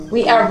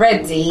We are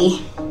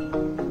ready.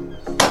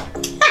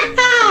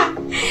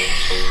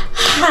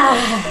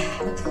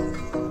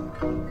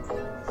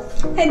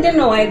 I don't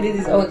know why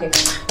this is okay.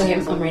 Okay,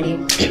 I'm ready.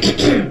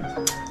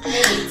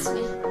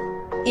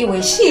 It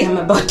was she. I'm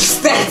about to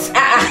start.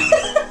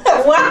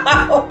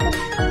 Wow.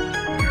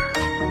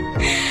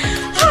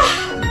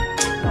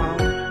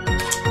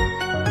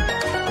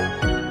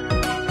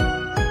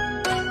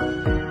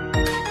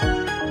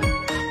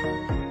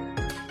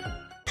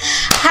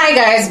 Hi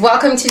guys,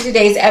 welcome to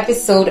today's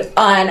episode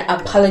on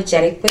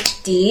Apologetic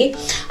with D.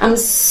 I'm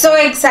so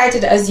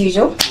excited as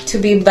usual to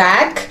be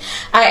back.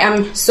 I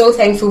am so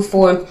thankful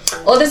for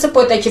all the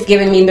support that you've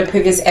given me in the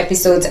previous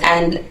episodes,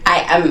 and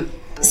I am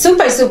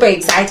super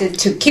excited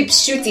to keep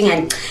shooting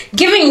and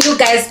giving you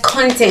guys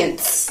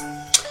content.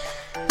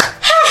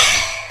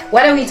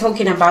 What are we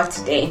talking about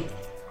today?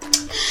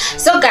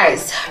 So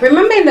guys,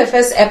 remember in the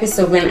first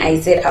episode when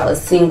I said I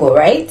was single,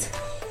 right?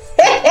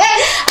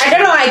 I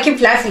don't know why I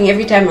keep laughing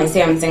every time I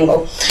say I'm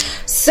single.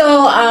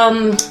 So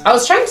I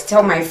was trying to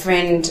tell my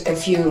friend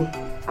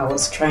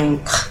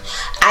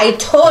I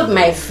told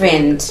my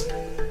friend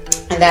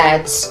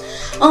that,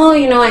 oh,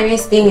 you know, I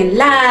miss being in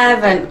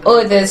love and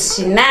all this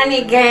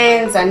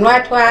shenanigans and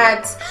what,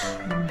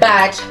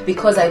 but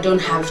because I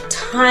don't have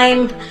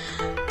time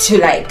to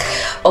like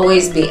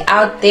always be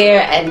out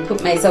there and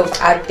put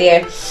myself out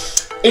there,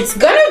 it's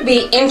gonna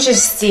be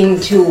interesting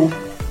to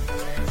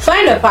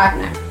find a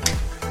partner.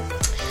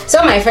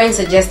 So my friend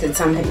suggested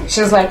something.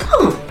 She was like,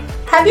 oh,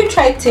 have you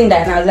tried Tinder?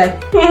 And I was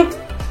like,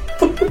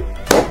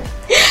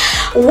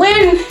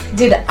 When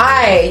did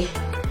I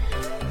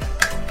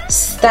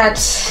start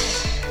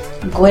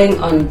going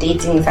on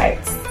dating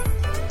sites?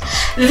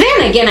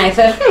 Then again, I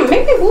thought,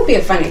 maybe it will be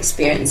a fun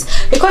experience,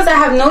 because I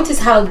have noticed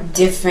how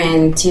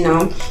different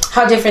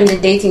the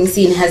dating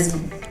scene has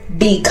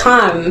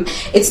become.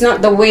 It's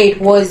not the way it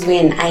was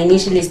when I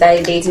initially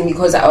started dating,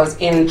 because I was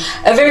in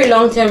a very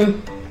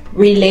long-term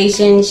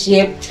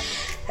relationship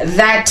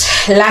that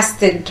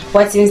lasted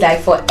what seems like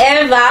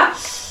forever.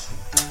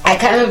 I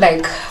kind of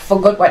like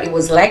forgot what it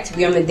was like to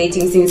be on the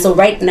dating scene. So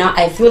right now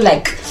I feel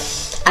like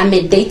I'm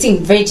a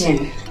dating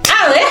virgin.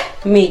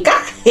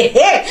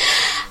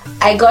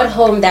 I got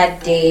home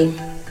that day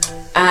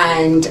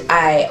and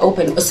I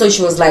opened, so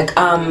she was like,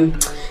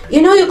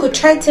 you know, you could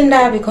try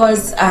Tinder,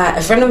 because a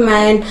friend of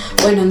mine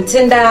went on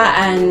Tinder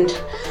and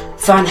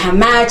found her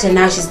match, and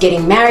now she's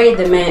getting married.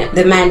 The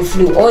man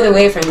flew all the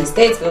way from the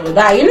States, blah blah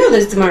blah. You know,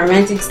 those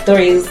romantic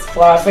stories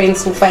for our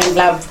friends who find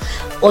love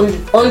on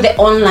the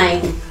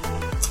online.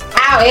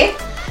 I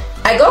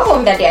got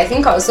home that day. I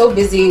think I was so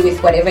busy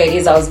with whatever it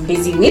is I was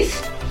busy with.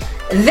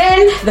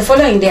 Then the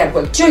following day at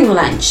work, during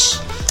lunch,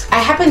 I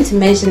happened to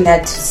mention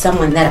that to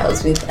someone that I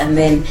was with, and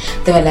then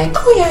they were like,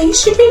 oh yeah, you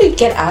should really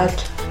get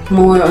out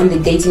more on the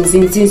dating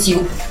scene since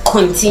you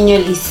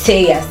continually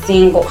say you're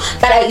single.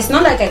 But it's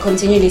not like I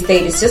continually say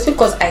it. It's just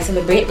because I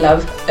celebrate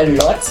love a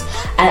lot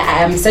and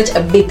I am such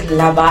a big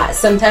lover.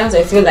 Sometimes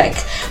I feel like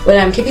when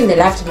I'm keeping the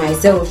love to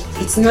myself,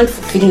 it's not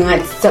fulfilling what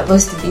it's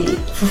supposed to be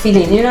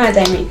fulfilling. You know what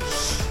I mean?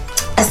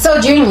 So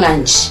during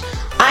lunch,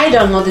 I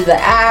downloaded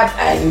the app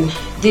and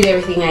did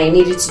everything I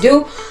needed to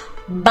do,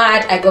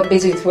 but I got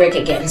busy with work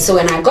again. So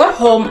when I got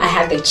home, I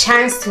had the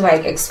chance to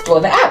like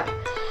explore the app,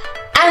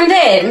 and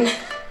then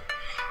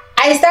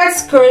I start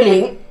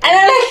scrolling and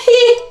I'm like,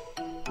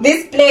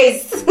 this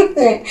place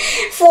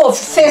full of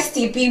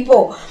thirsty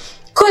people.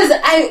 Cause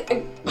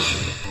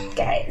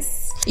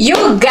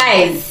your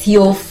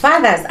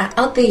fathers are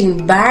out there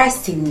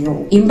embarrassing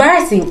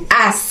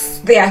us,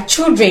 their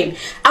children,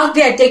 out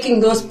there taking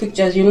those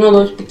pictures. You know,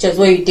 those pictures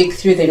where you take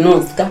through the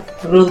nose,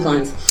 those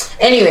ones.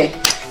 Anyway,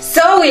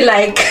 so we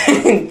like,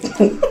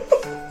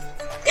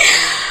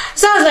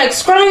 so I was like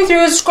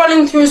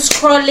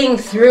scrolling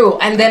through,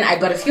 and then I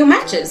got a few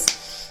matches.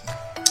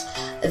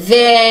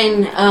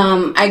 Then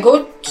I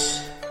got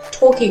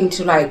talking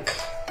to like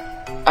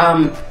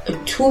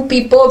two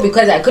people,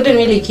 because I couldn't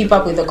really keep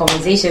up with the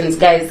conversations,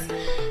 guys.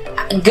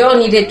 Girl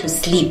needed to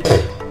sleep,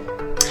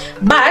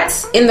 but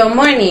in the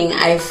morning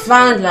I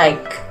found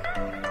like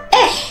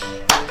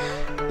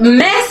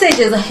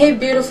messages, hey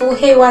beautiful,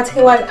 hey what.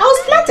 I was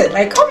flattered,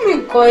 like, oh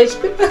my gosh,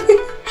 people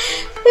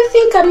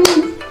think I'm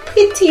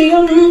pretty,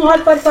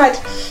 what.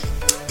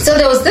 So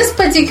there was this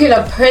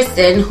particular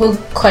person who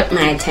caught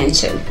my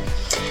attention.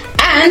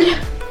 And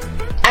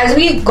as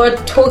we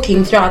got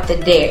talking throughout the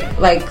day,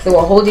 like they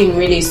were holding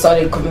really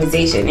solid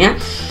conversation, yeah?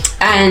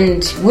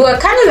 And we were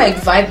kind of like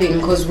vibing,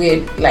 because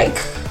we're like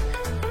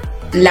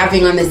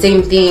laughing on the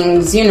same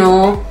things, you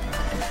know?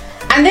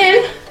 And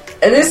then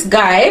this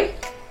guy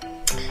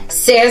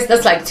says,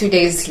 that's like 2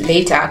 days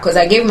later, because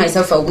I gave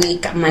myself a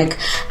week. I'm like,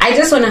 I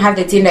just want to have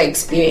the Tinder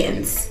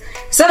experience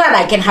so that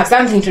I can have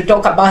something to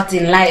talk about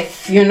in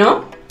life, you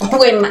know?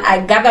 When I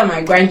gather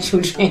my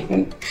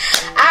grandchildren.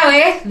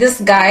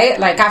 This guy,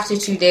 like after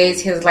 2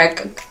 days, he was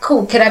like,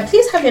 cool, can I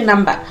please have your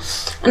number?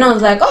 And I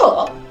was like,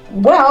 oh,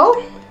 well,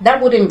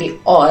 that wouldn't be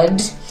odd.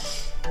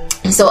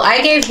 So I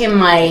gave him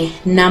my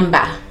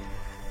number,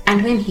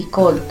 and when he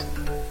called,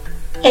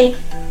 hey,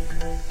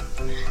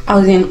 I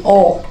was in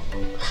awe.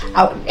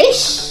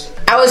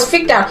 I was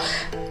freaked out.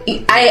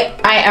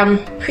 I am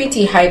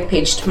pretty high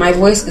pitched. My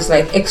voice is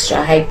like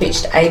extra high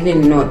pitched. I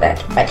didn't know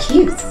that, but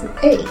he's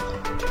hey.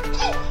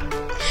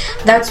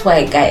 That's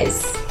why,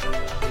 guys,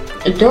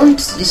 don't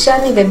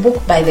shun the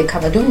book by the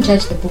cover. Don't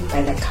judge the book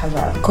by the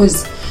cover,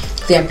 because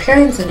the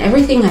appearance and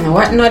everything and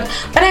whatnot.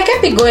 But I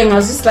kept it going. I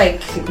was just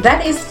like,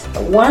 that is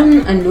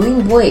one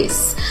annoying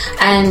voice.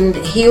 And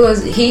he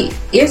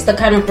is the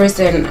kind of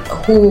person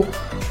who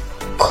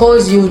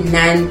calls you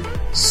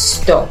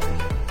non-stop.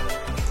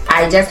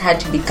 I just had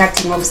to be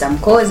cutting off some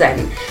calls,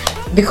 and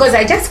because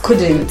I just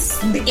couldn't.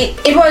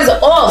 It was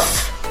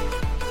off.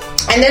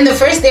 And then the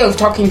first day of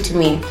talking to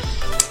me,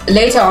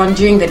 later on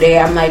during the day,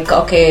 I'm like,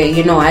 okay,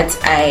 you know what,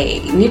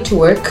 I need to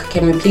work.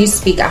 Can we please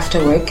speak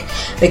after work?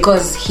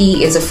 Because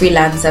he is a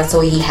freelancer, so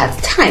he has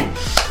time.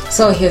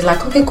 So he was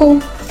like, okay, cool,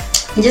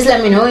 just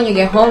let me know when you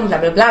get home, blah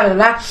blah blah blah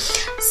blah.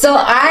 So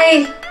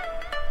I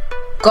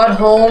got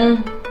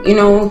home, you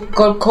know,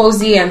 got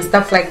cozy and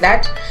stuff like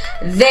that.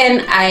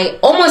 Then I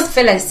almost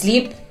fell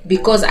asleep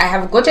because I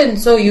have gotten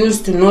so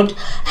used to not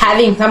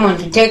having someone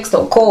to text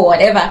or call or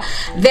whatever.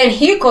 Then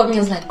he called me. I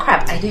was like,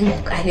 crap, I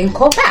didn't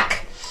call back.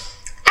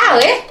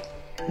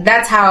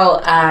 That's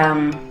how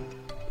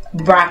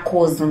Bra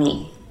calls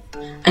me,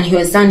 and he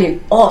was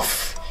sounding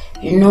off.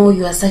 You know,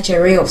 you are such a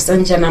ray of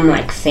sunshine. I'm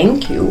like,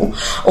 thank you.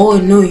 Oh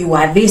no, you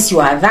are this,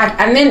 you are that.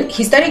 And then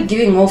he started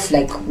giving off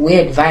like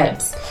weird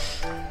vibes.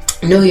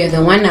 No, you're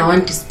the one I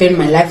want to spend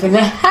my life with.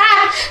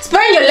 Ha!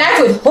 Spend your life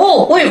with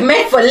who you've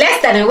met for less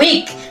than a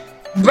week,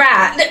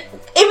 bruh. It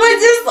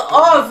was just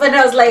off, and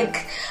I was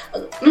like,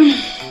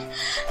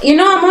 you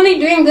know, I'm only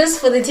doing this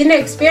for the Tinder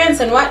experience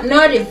and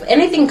whatnot. If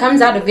anything comes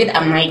out of it,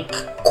 I'm like,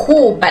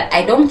 cool, but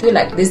I don't feel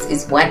like this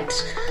is what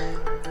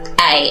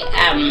I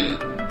am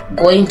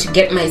going to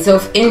get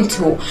myself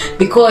into,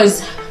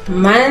 because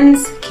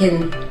mans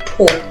can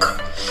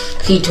talk.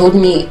 He told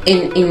me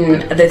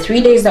in the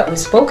 3 days that we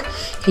spoke,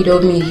 he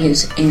told me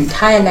his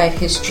entire life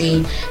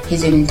history,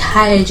 his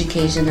entire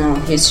educational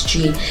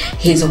history,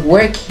 his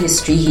work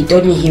history. He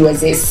told me he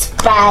was a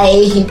spy.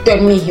 He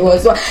told me he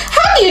was...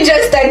 How do you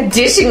just start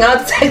dishing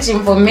out such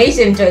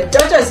information to a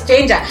total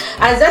stranger?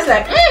 I was just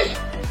like,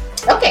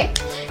 okay,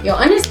 your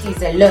honesty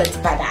is a lot,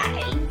 but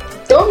I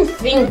don't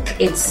think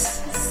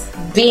it's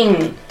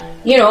being,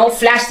 you know,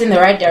 flashed in the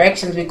right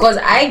directions, because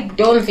I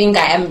don't think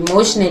I am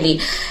emotionally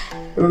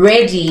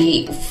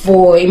ready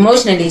for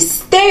emotionally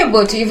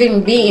stable to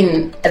even be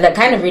in the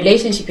kind of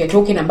relationship you're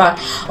talking about.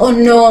 Oh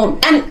no.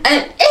 And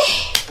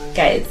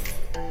guys,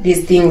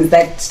 these things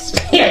that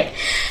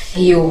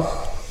you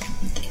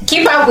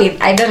keep up with,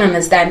 I don't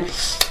understand.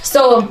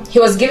 So he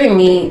was giving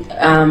me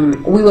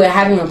we were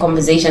having a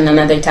conversation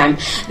another time.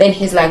 Then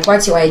he's like,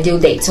 what's your ideal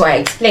date? So I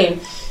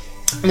explained,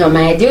 no,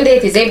 my ideal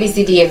date is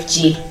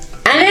ABCDFG.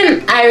 And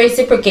then I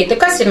reciprocate the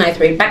question. I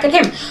throw it back at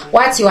him.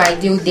 What's your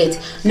ideal date?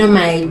 No,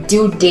 my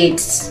ideal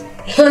date.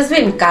 He was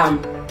being calm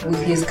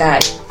with his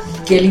guy,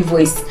 girly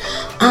voice.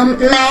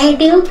 My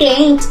ideal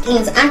date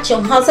is at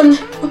your house.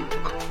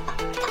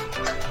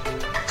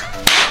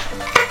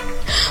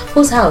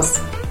 Whose house?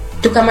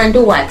 To come and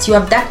do what? You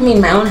abduct me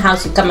in my own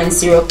house. You come and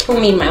serial kill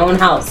me in my own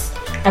house.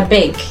 I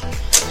beg.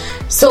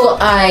 So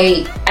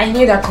I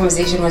knew that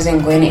conversation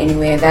wasn't going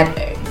anywhere.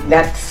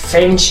 That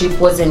friendship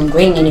wasn't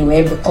going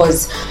anywhere,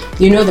 because,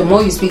 you know, the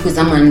more you speak with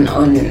someone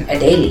on a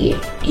daily,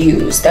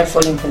 you start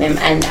falling for them.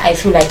 And I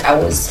feel like I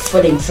was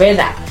falling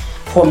further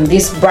from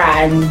this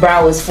bra, and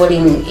bra was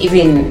falling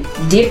even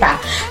deeper.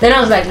 Then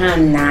I was like,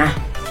 nah.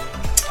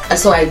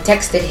 So I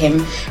texted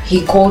him.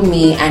 He called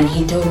me and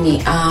he told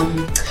me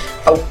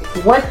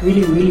what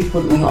really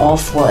put me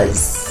off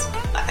was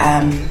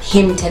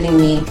him telling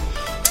me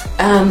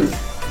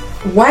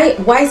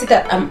why is it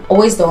that I'm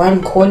always the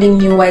one calling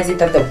you? Why is it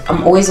that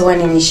I'm always the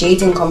one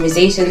initiating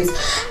conversations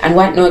and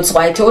whatnot? So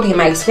I told him,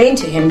 I explained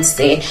to him to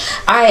say,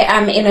 I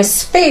am in a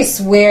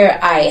space where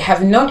I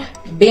have not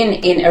been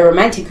in a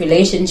romantic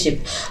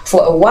relationship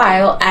for a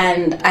while,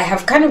 and I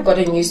have kind of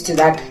gotten used to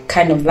that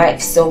kind of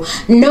life. So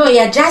no,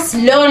 you're just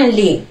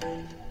lonely.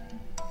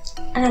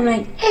 And I'm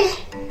like,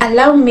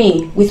 allow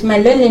me with my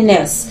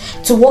loneliness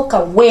to walk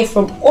away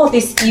from all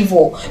this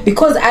evil,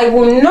 because I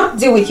will not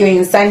deal with your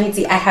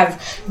insanity. I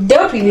have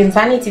dealt with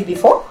insanity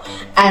before,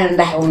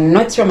 and I will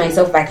not throw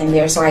myself back in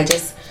there. So I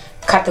just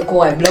cut the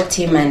call. I blocked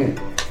him, and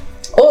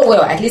oh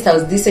well, at least I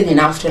was decent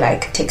enough to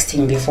like text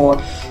him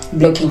before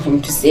blocking him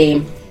to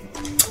say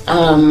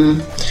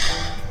I'm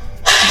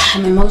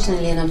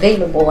emotionally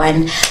unavailable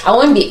and I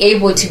won't be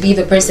able to be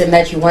the person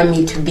that you want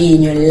me to be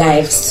in your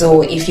life.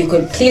 So if you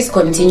could please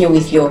continue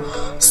with your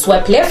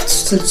swipe left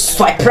to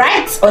swipe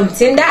right on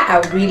Tinder, I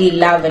would really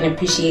love and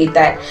appreciate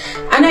that.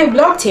 And I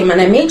blocked him,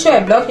 and I made sure I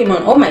blocked him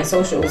on all my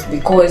socials,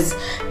 because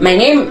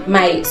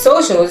my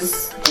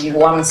socials,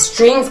 one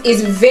strings,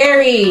 is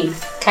very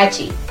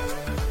catchy.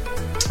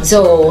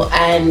 So,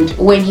 and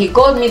when he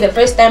called me the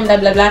first time, blah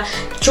blah blah,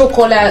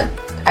 Truecaller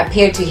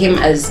appeared to him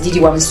as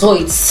Didi1, so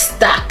it's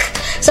stuck.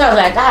 So I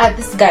was like,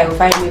 this guy will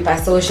find me by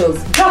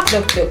socials. Blocked.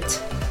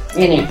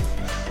 You know,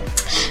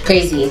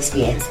 crazy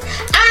experience.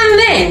 And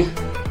then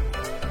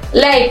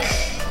Like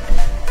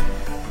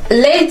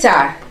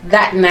later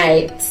that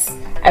night,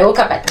 I woke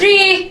up at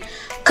 3,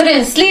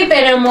 couldn't sleep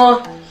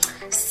anymore,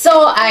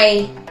 so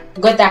I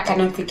got that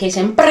kind of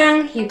notification.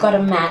 Bang, you got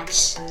a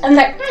match. I'm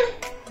like,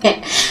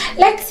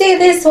 let's see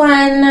this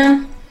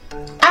one.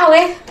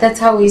 That's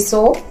how we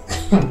saw.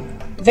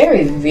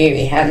 Very,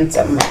 very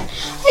handsome man.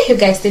 You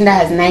guys, Tinder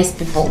has nice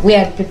people,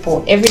 weird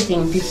people,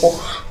 everything people,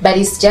 but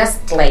it's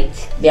just like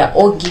they're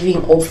all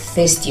giving off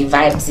thirsty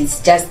vibes. It's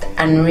just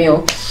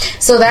unreal.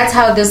 So that's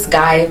how this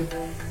guy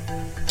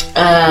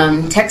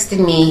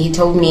texted me. He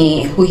told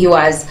me who he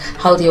was,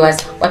 how old he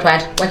was, what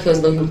he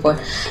was looking for.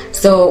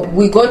 So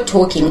we got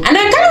talking, and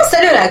I kind of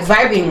started like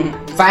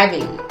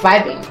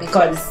vibing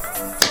because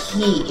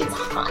he is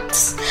hot.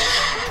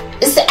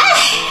 So,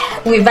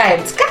 we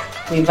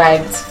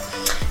vibed.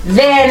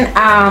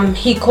 Then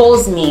he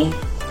calls me,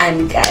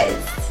 and guys,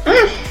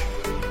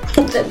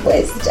 the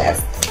voice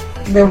just,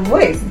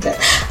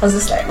 I was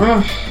just like,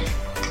 I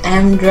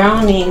am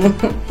drowning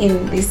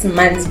in this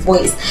man's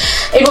voice.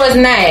 It was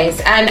nice,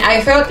 and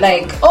I felt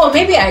like, oh,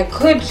 maybe I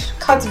could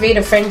cultivate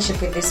a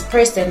friendship with this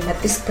person,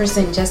 but this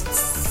person just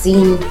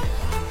seemed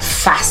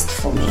fast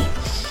for me.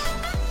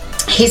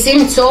 He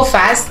seemed so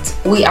fast.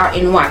 We are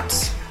in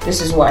what?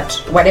 This is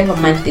whatever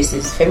month this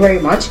is, February,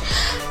 March,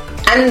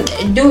 and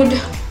dude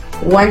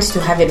wants to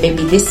have a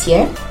baby this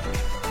year.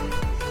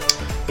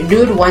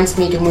 Dude wants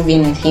me to move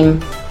in with him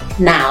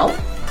now.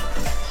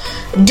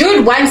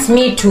 Dude wants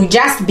me to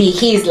just be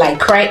his,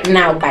 like, right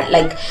now, but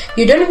like,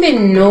 you don't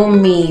even know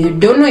me. You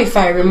don't know if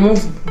I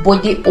remove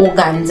body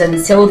organs and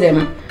sell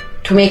them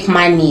to make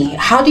money.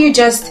 How do you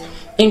just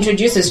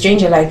introduce a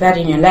stranger like that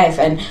in your life?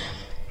 And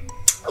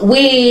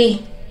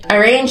we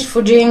arranged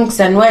for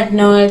drinks and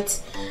whatnot,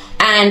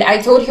 and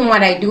I told him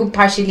what I do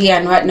partially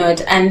and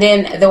whatnot. And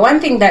then the one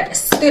thing that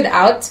stood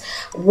out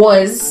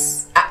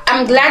was,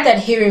 I'm glad that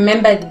he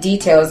remembered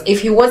details.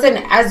 If he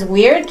wasn't as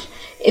weird,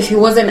 if he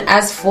wasn't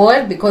as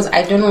forward, because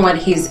I don't know what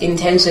his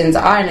intentions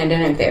are and I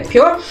don't know if they're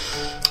pure.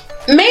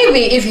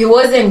 Maybe if he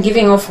wasn't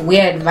giving off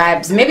weird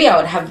vibes, maybe I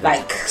would have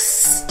like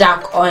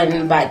stuck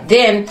on. But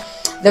then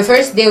the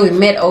first day we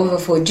met over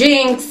for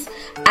drinks,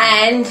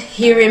 and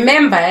he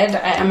remembered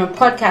I am a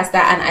podcaster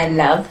and I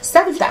love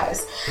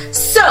sunflowers.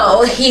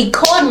 So he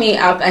called me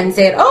up and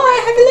said, oh, I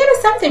have a little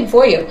something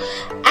for you.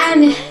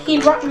 And he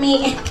brought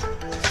me,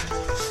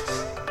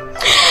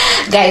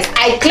 guys,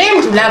 I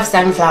claim to love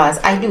sunflowers.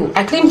 I do.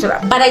 I claim to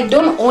love, but I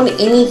don't own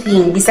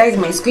anything besides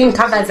my screen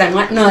covers and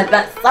whatnot.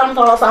 That's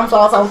sunflower.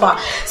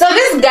 So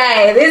this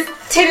guy, this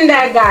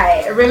Tinder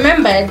guy,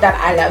 remembered that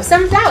I love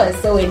sunflowers.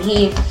 So when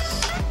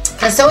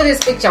I saw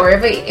this picture,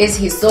 wherever it is,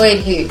 he saw it,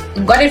 he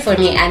got it for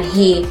me, and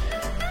he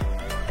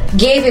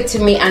gave it to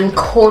me and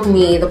called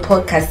me the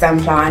podcast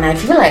sunflower. And I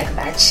feel like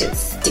that should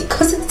stick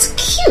because it's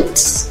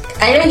cute.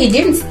 I know he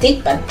didn't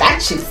stick, but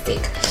that should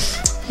stick.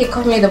 He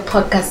called me the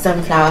podcast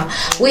sunflower.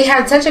 We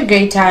had such a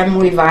great time.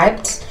 We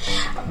vibed,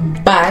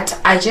 but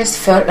I just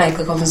felt like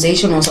the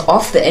conversation was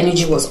off. The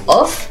energy was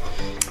off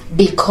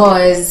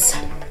because,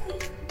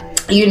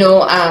 you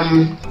know,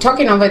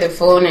 talking over the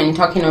phone and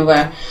talking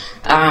over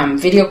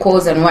video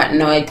calls and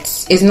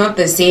whatnot is not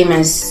the same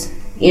as,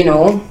 you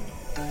know,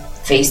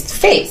 face to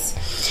face.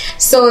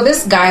 So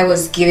this guy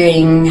was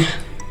giving,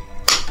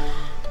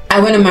 I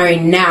want to marry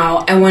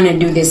now, I want to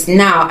do this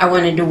now, I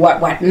want to do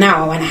what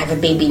now, I want to have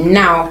a baby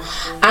now.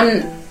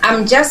 And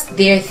I'm just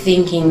there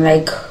thinking,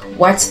 like,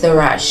 what's the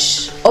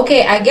rush?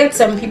 Okay, I get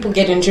some people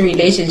get into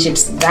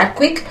relationships that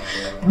quick,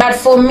 but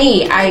for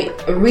me, I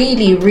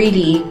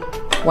really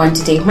want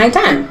to take my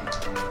time.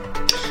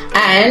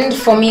 And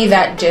for me,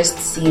 that just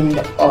seemed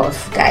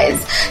off,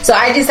 guys. So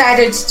I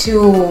decided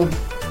to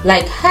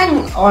like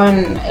hang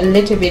on a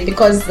little bit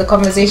because the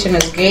conversation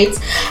was great.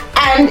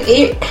 And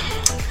it,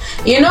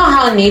 you know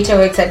how nature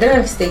works. I don't know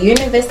if it's the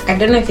universe, I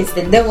don't know if it's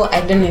the devil,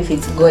 I don't know if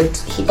it's God.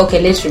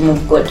 Okay, let's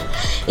remove God.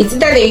 It's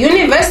either the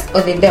universe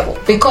or the devil,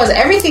 because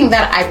everything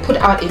that I put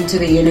out into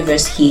the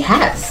universe, he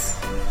has,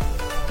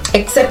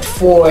 except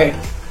for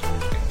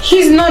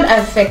he's not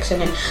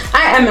affectionate.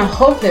 I am a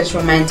hopeless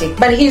romantic,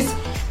 but he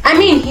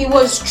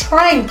was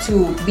trying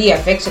to be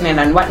affectionate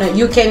and whatnot.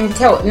 You can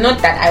tell, not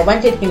that I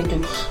wanted him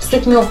to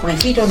sweep me off my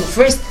feet on the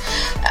first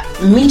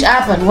meet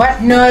up and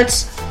whatnot,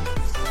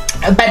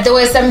 but there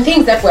were some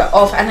things that were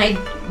off, and I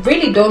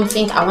really don't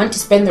think I want to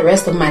spend the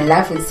rest of my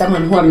life with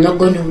someone who I'm not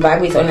going to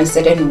vibe with on a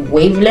certain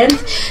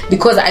wavelength,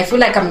 because I feel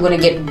like I'm going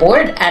to get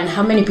bored. And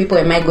how many people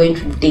am I going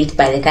to date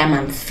by the time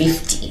I'm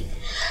 50?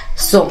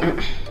 So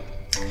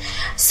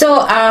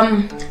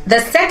the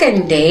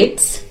second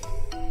date,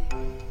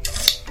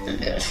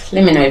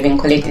 let me not even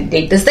call it a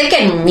date, the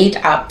second meet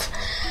up,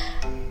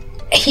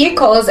 he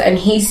calls and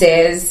he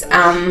says,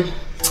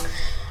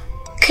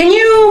 can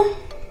you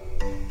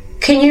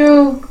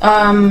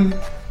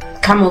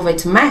come over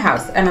to my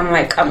house? And I'm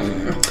like,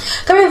 coming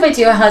over to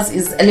your house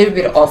is a little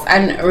bit off.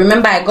 And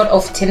remember, I got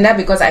off Tinder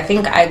because I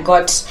think I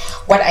got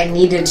what I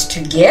needed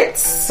to get,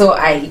 so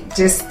I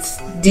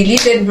just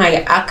deleted my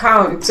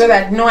account so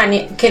that no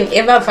one can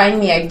ever find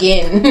me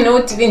again.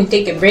 Not even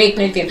take a break,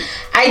 nothing.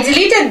 I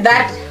deleted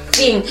that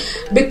thing,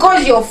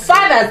 because your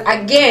fathers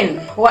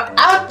again were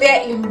out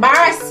there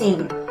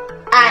embarrassing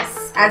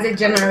us as a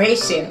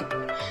generation,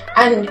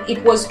 and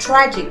it was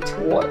tragic to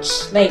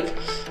watch. Like,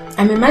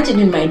 I'm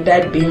imagining my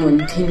dad being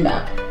on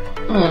Tinder.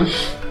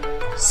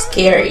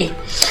 Scary.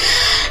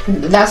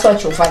 That's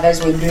what your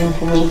fathers were doing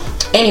for me.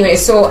 Anyway,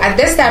 so at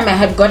this time I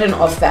had gotten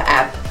off the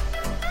app,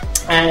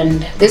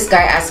 and this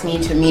guy asked me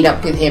to meet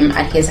up with him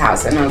at his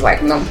house, and I was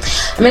like, no,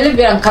 I'm a little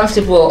bit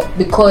uncomfortable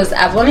because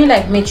I've only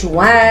like met you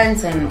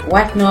once and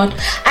whatnot.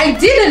 I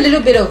did a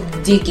little bit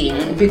of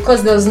digging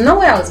because there was no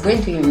way I was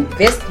going to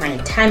invest my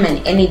time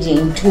and energy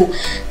into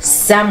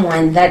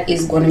someone that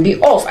is going to be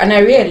off, and I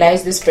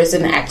realized this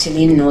person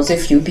actually knows a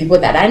few people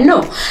that I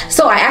know.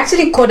 So I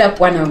actually called up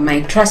one of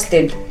my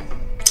trusted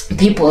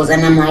peoples,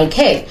 and I'm like,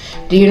 hey,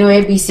 do you know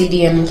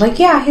ABCD? And he's like,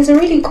 yeah, he's a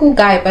really cool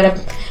guy, but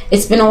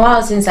it's been a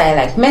while since I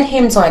like met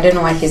him, so I don't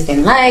know what he's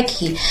been like.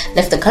 He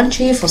left the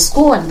country for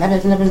school and blah blah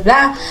blah blah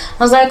blah. I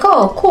was like,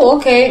 oh cool,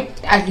 okay,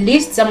 at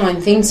least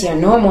someone thinks you're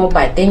normal,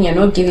 but then you're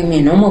not giving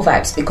me normal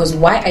vibes, because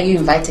why are you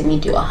inviting me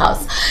to your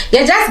house?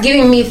 You're just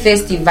giving me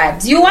thirsty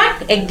vibes. You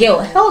want a girl,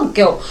 hell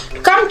girl,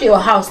 to come to your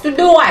house to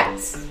do what?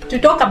 To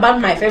talk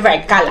about my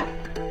favorite color?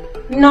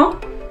 No,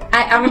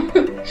 I am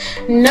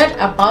not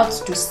about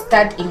to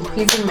start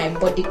increasing my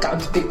body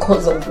count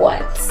because of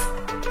what?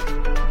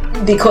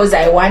 Because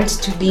I want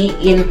to be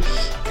in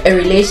a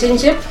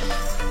relationship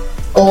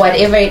or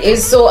whatever it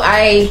is. So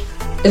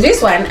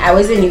this one, I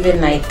wasn't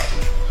even like,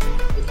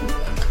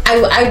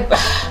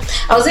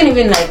 I wasn't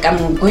even like,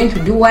 I'm going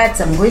to do what,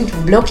 I'm going to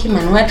block him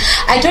and what.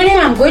 I told him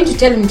I'm going to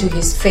tell him to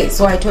his face.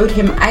 So I told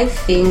him, I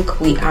think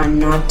we are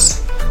not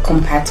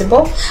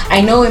compatible.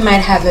 I know we might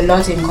have a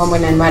lot in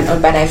common and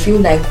whatnot, but I feel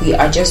like we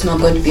are just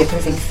not going to be a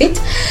perfect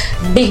fit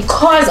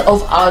because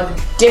of our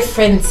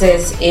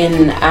differences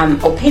in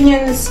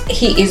opinions.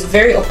 He is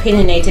very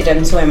opinionated,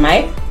 and so am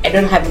I. I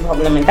don't have a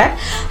problem with that,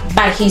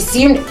 but he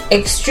seemed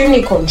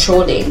extremely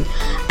controlling,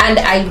 and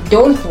I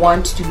don't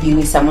want to be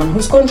with someone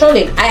who's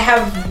controlling. I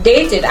have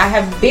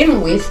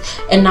been with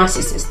a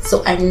narcissist,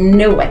 so I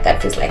know what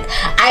that feels like.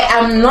 I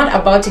am not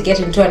about to get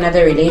into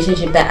another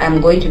relationship that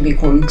I'm going to be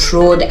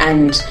controlled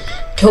and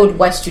told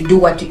what to do,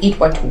 what to eat,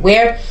 what to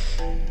wear.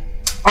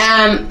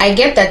 I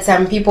get that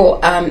some people,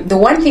 the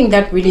one thing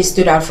that really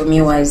stood out for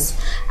me was,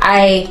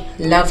 I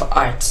love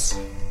art.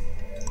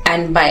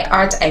 And by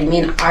art, I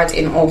mean art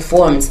in all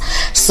forms.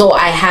 So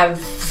I have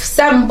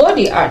some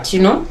body art,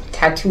 you know,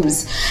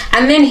 tattoos.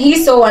 And then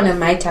he saw one of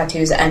my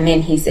tattoos, and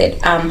then he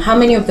said, how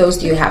many of those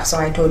do you have? So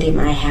I told him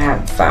I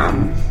have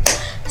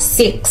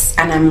 6,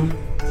 and I'm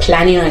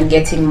planning on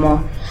getting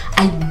more.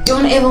 I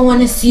don't ever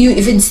want to see you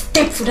even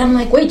step foot. I'm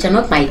like, wait, you're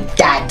not my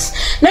dad.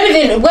 Not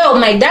even, well,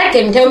 my dad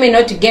can tell me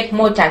not to get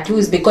more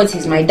tattoos because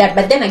he's my dad.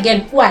 But then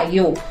again, who are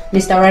you,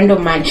 Mr.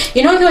 Random Man?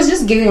 You know, he was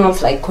just giving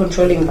off like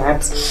controlling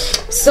vibes.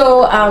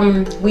 So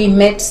we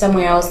met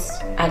somewhere else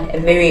at a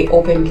very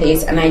open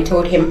place, and I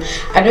told him,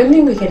 I don't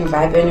think we can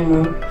vibe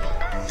anymore.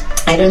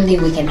 I don't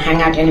think we can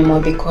hang out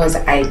anymore because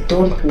I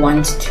don't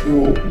want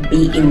to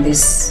be in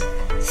this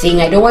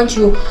thing. I don't want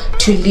you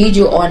to lead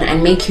you on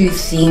and make you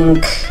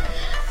think,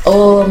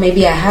 oh,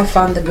 maybe I have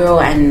found the girl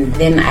and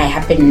then I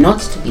happen not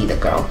to be the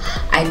girl.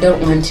 I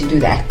don't want to do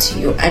that to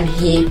you. And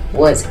he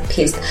was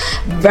pissed.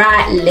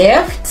 Brad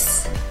left.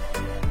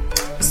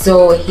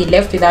 So he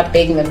left without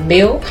paying the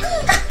bill.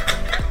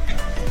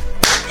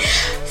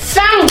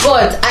 Thank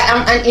God I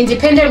am an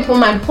independent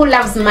woman who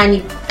loves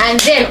money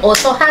and then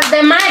also has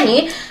the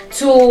money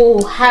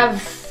to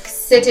have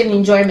certain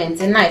enjoyments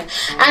in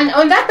life. And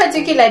on that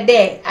particular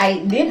day, I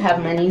did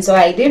have money, so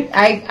I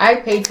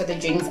paid for the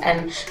drinks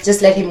and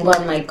just let him go.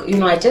 I'm like, you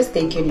know, I just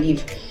take your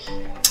leave.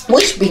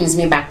 Which brings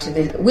me back to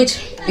this,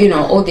 which, you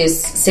know, all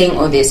this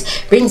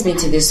brings me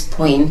to this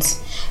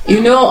point. You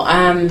know,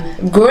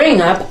 growing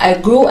up, I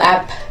grew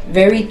up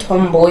very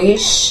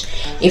tomboyish.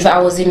 If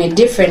I was in a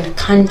different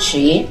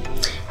country,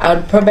 I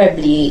would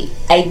probably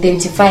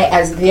identify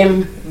as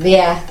them,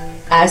 their,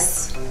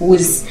 us,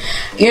 who's,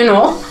 you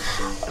know.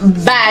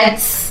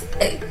 But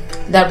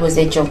that was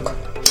a joke.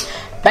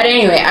 But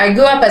anyway, I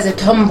grew up as a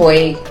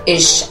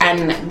tomboy-ish,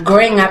 and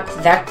growing up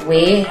that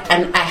way,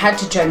 and I had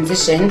to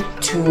transition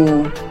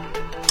to,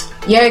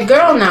 you're a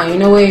girl now, you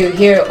know, where you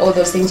hear all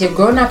those things, you're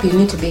grown up, you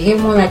need to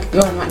behave more like a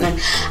girl and whatnot.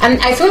 And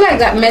I feel like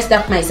that messed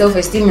up my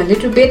self-esteem a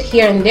little bit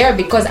here and there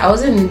because I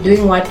wasn't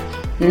doing what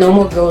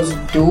normal girls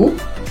do.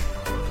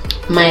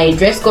 My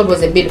dress code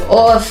was a bit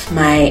off,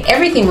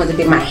 everything was a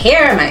bit, my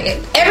hair,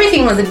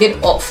 everything was a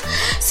bit off.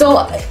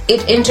 So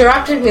it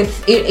interrupted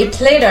with, it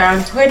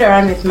toyed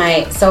around with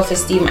my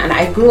self-esteem, and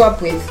I grew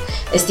up with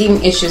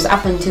esteem issues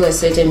up until a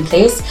certain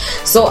place.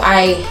 So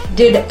I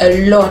did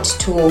a lot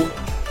to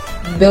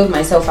build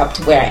myself up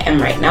to where I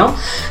am right now,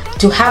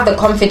 to have the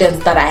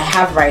confidence that I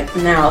have right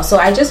now. So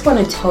I just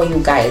want to tell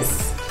you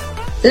guys,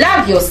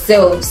 love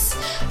yourselves.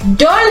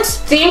 Don't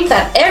think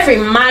that every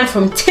man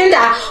from Tinder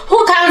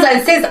who comes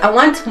and says, I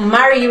want to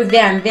marry you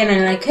there and then,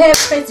 and like, hey,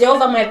 praise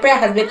Jehovah, my prayer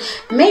has been,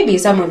 maybe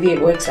some of you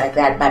it works like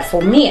that, but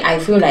for me, I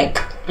feel like,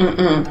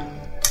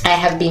 I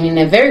have been in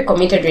a very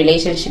committed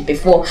relationship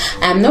before.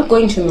 I'm not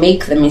going to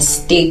make the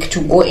mistake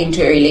to go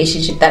into a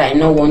relationship that I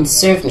know won't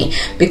serve me,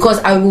 because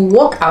I will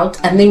walk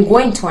out and then go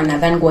into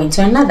another and go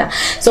into another.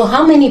 So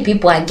how many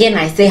people, again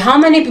I say, how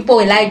many people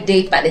will I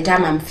date by the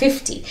time I'm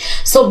 50?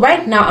 So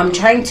right now I'm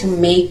trying to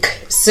make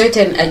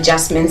certain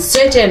adjustments,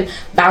 certain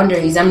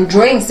boundaries. I'm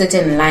drawing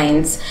certain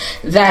lines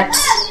that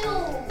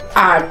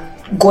are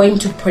going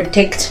to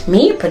protect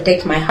me,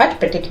 protect my heart,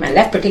 protect my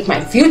life, protect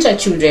my future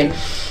children,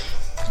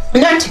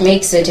 not to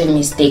make certain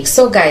mistakes.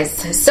 So guys,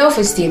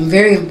 self-esteem,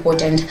 very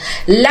important.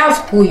 Love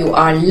who you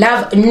are,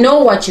 know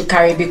what you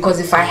carry, because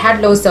if I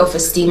had low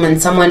self-esteem and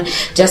someone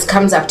just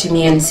comes up to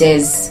me and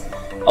says,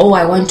 oh,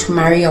 I want to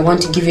marry, I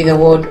want to give you the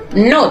world.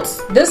 Note,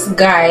 this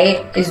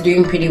guy is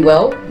doing pretty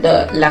well.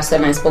 The last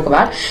one I spoke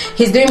about,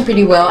 he's doing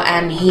pretty well,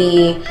 and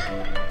he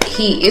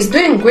is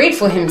doing great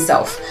for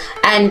himself.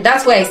 And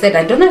that's why I said,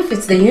 I don't know if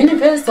it's the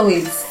universe or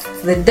it's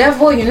the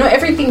devil,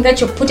 everything that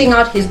you're putting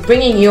out, he's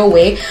bringing your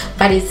way,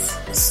 but it's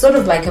sort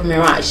of like a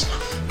mirage.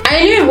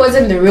 I knew it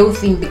wasn't the real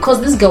thing, because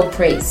this girl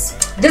prays,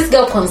 this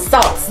girl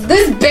consults,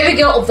 this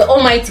baby girl of the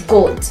Almighty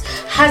God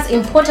has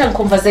important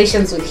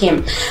conversations with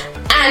him,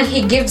 and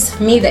he gives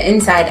me the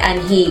insight,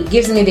 and he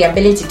gives me the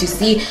ability to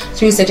see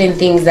through certain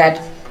things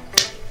that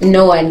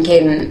no one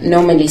can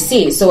normally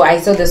see. So I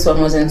saw this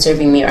one wasn't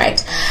serving me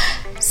right.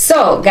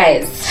 So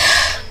guys,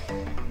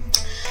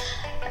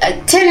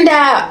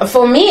 Tinder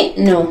for me,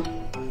 no,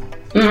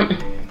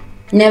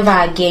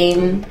 never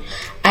again.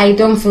 I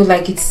don't feel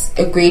like it's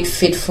a great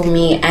fit for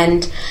me,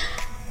 and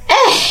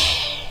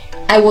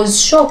I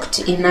was shocked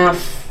enough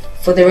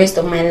for the rest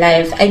of my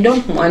life. I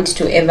don't want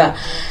to ever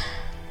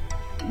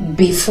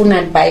be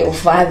funnered by your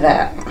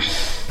father.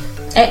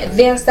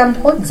 There are some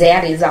hot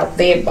zeros out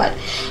there, but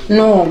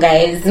no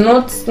guys,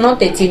 not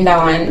the Tinder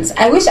ones.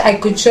 I wish I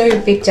could show you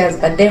pictures,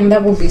 but then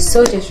that would be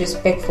so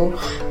disrespectful,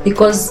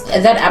 because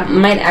that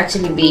might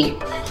actually be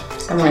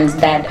someone's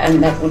dad,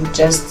 and that would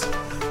just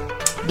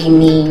be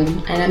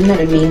mean, and I'm not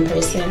a mean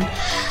person.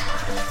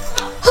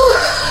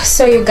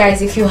 So you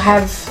guys, if you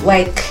have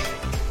like,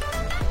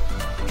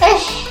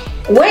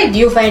 where do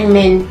you find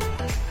men?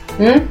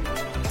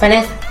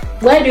 Vanessa,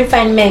 where do you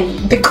find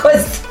men?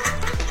 Because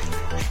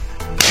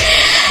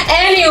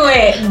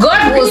anyway,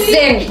 God will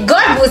send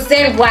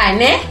one,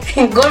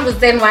 God will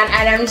send one,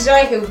 and I'm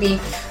sure he'll be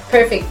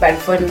perfect. But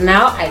for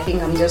now, I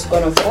think I'm just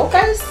gonna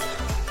focus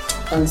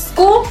on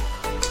school,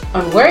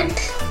 on work,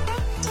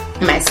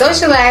 my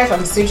social life.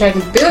 I'm still trying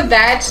to build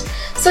that.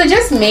 So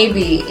just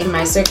maybe in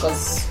my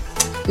circles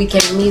we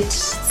can meet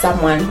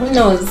someone. Who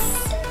knows?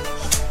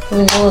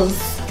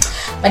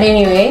 But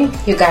anyway,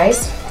 you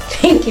guys,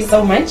 thank you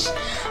so much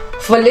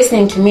for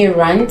listening to me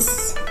rant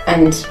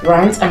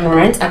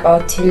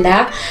about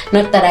Tinder.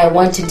 Not that I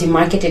want to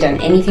demarcate it on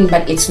anything,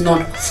 but it's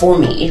not for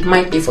me. It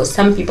might be for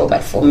some people,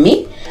 but for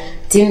me,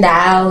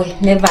 Tinder,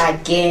 never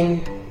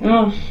again.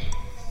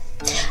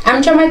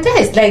 I'm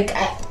traumatized. Like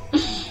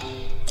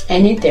I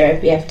need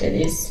therapy after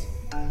this,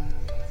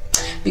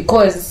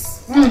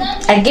 because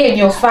again,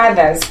 your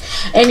fathers.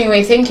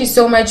 Anyway, thank you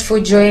so much for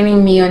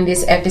joining me on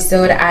this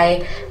episode.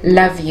 I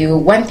love you.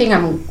 One thing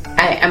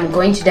I'm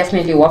going to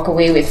definitely walk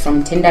away with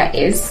from Tinder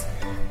is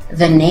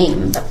the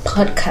name, the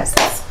podcast,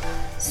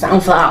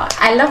 Sunflower.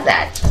 I love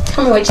that.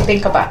 Tell me what you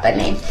think about the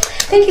name.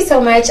 Thank you so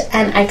much,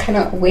 and I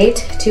cannot wait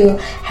to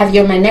have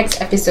you on my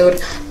next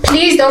episode.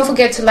 Please don't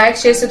forget to like,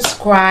 share,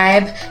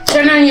 subscribe,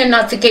 turn on your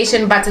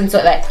notification button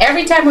so that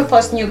every time we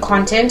post new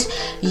content,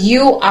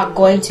 you are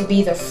going to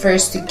be the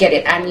first to get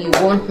it, and you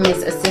won't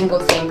miss a single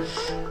thing.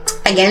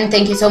 Again,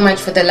 thank you so much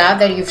for the love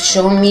that you've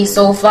shown me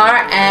so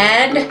far,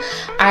 and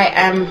I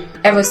am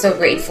ever so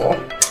grateful.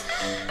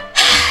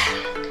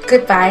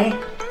 Goodbye,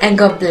 and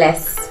God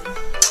bless.